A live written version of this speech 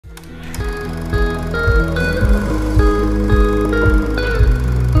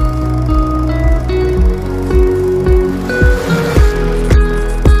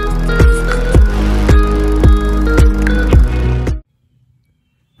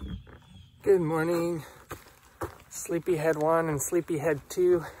Good morning. Sleepyhead 1 and Sleepyhead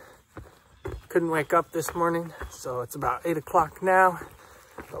 2 couldn't wake up this morning, so it's about 8 o'clock now,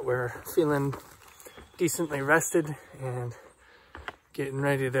 but we're feeling decently rested and getting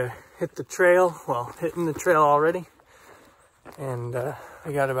ready to hit the trail. Well, hitting the trail already. And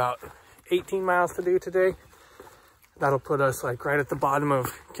we got about 18 miles to do today. That'll put us like right at the bottom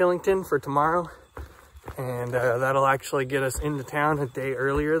of Killington for tomorrow. And that'll actually get us into town a day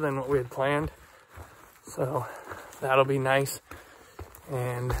earlier than what we had planned. So that'll be nice.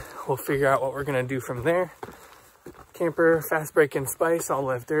 And we'll figure out what we're gonna do from there. Camper, Fast Break and Spice all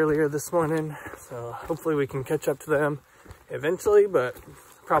left earlier this morning. So hopefully we can catch up to them eventually, but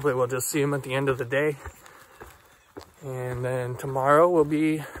probably we'll just see them at the end of the day. And then tomorrow will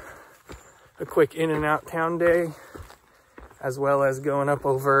be a quick in and out town day, as well as going up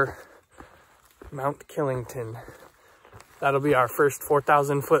over Mount Killington. That'll be our first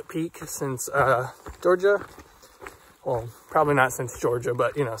 4,000 foot peak since Georgia. Well, probably not since Georgia,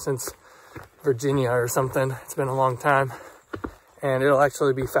 but you know, since Virginia or something. It's been a long time. And it'll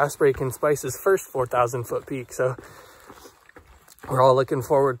actually be Fast Break and Spice's first 4,000 foot peak. So we're all looking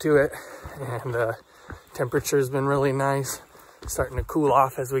forward to it. And temperature's been really nice. Starting to cool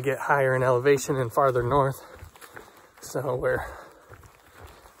off as we get higher in elevation and farther north. So we're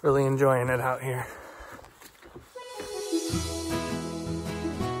really enjoying it out here.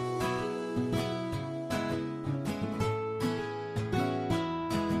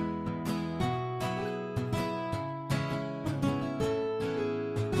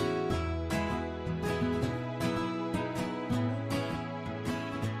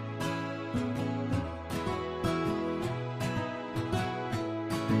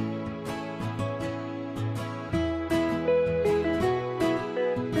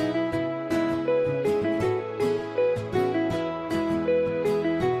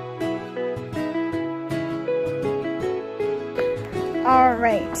 All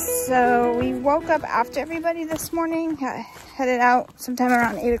right, so we woke up after everybody this morning, headed out sometime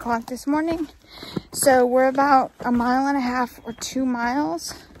around 8 o'clock this morning. So we're about 1.5 miles or 2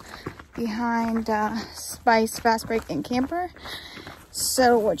 miles behind Spice, Fast Break, and Camper.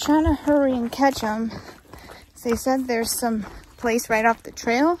 So we're trying to hurry and catch them. They said there's some place right off the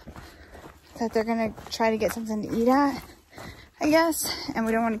trail that they're gonna try to get something to eat at, I guess, and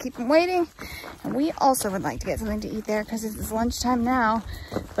we don't want to keep them waiting. And we also would like to get something to eat there because it's lunchtime now,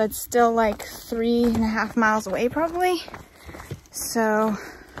 but still like 3.5 miles away probably. So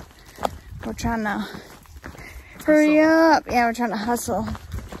we're trying to hurry up. Yeah, we're trying to hustle.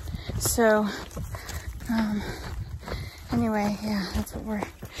 So anyway, yeah, that's what we're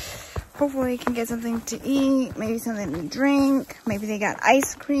hopefully can get something to eat, maybe something to drink. Maybe they got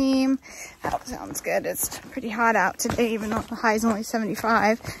ice cream. That sounds good. It's pretty hot out today, even though the high is only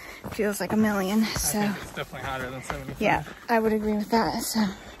 75. It feels like 1,000,000. So I think it's definitely hotter than 75. yeah, I would agree with that. So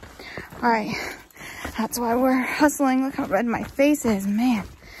all right, that's why we're hustling. Look how red my face is, man.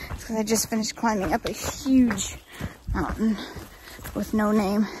 It's because I just finished climbing up a huge mountain with no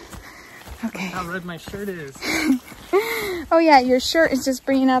name. Okay. How red my shirt is. Oh yeah, your shirt is just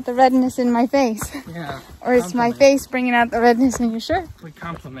bringing out the redness in my face. Yeah. Or it's my face bringing out the redness in your shirt. We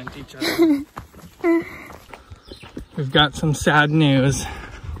complement each other. We've got some sad news.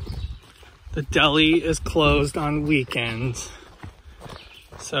 The deli is closed on weekends.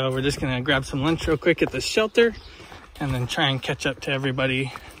 So we're just gonna grab some lunch real quick at the shelter and then try and catch up to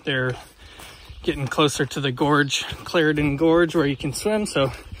everybody. They're getting closer to the gorge, Clarendon Gorge, where you can swim.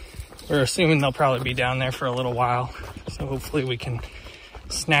 So we're assuming they'll probably be down there for a little while. So hopefully we can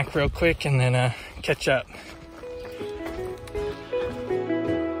snack real quick and then catch up.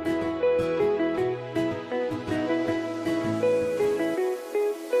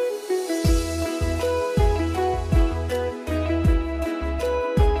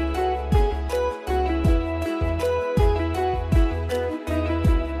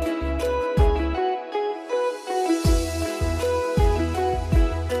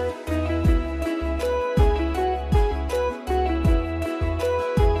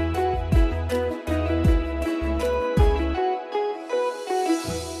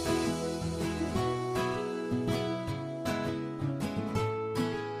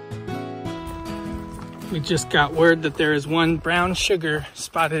 We just got word that there is one brown sugar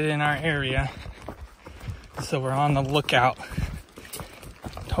spotted in our area. So we're on the lookout,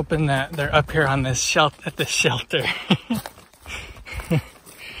 hoping that they're up here on this at this shelter.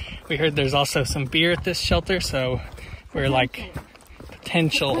 We heard there's also some beer at this shelter, so we're like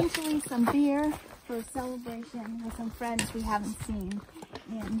potentially some beer for a celebration with some friends we haven't seen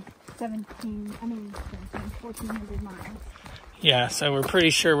in 1,400 miles. Yeah, so we're pretty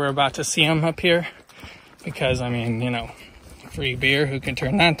sure we're about to see them up here because, I mean, you know, free beer, who could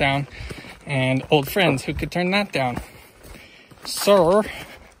turn that down? And old friends, who could turn that down? So,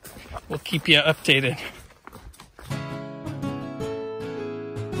 we'll keep you updated.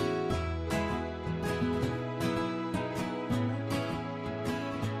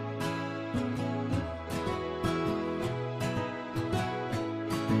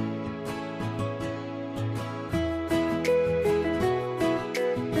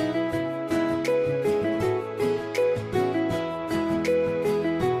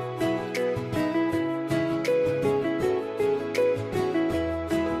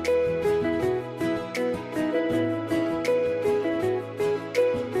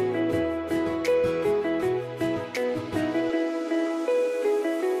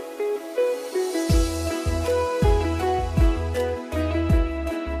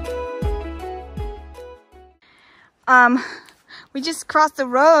 We just crossed the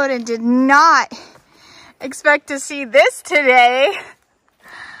road and did not expect to see this today.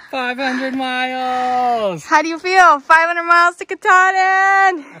 500 miles! How do you feel? 500 miles to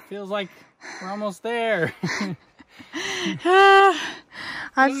Killington! It feels like we're almost there.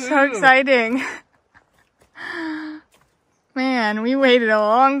 That's so exciting. Man, we waited a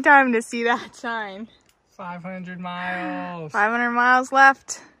long time to see that sign. 500 miles. 500 miles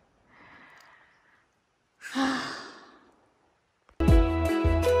left.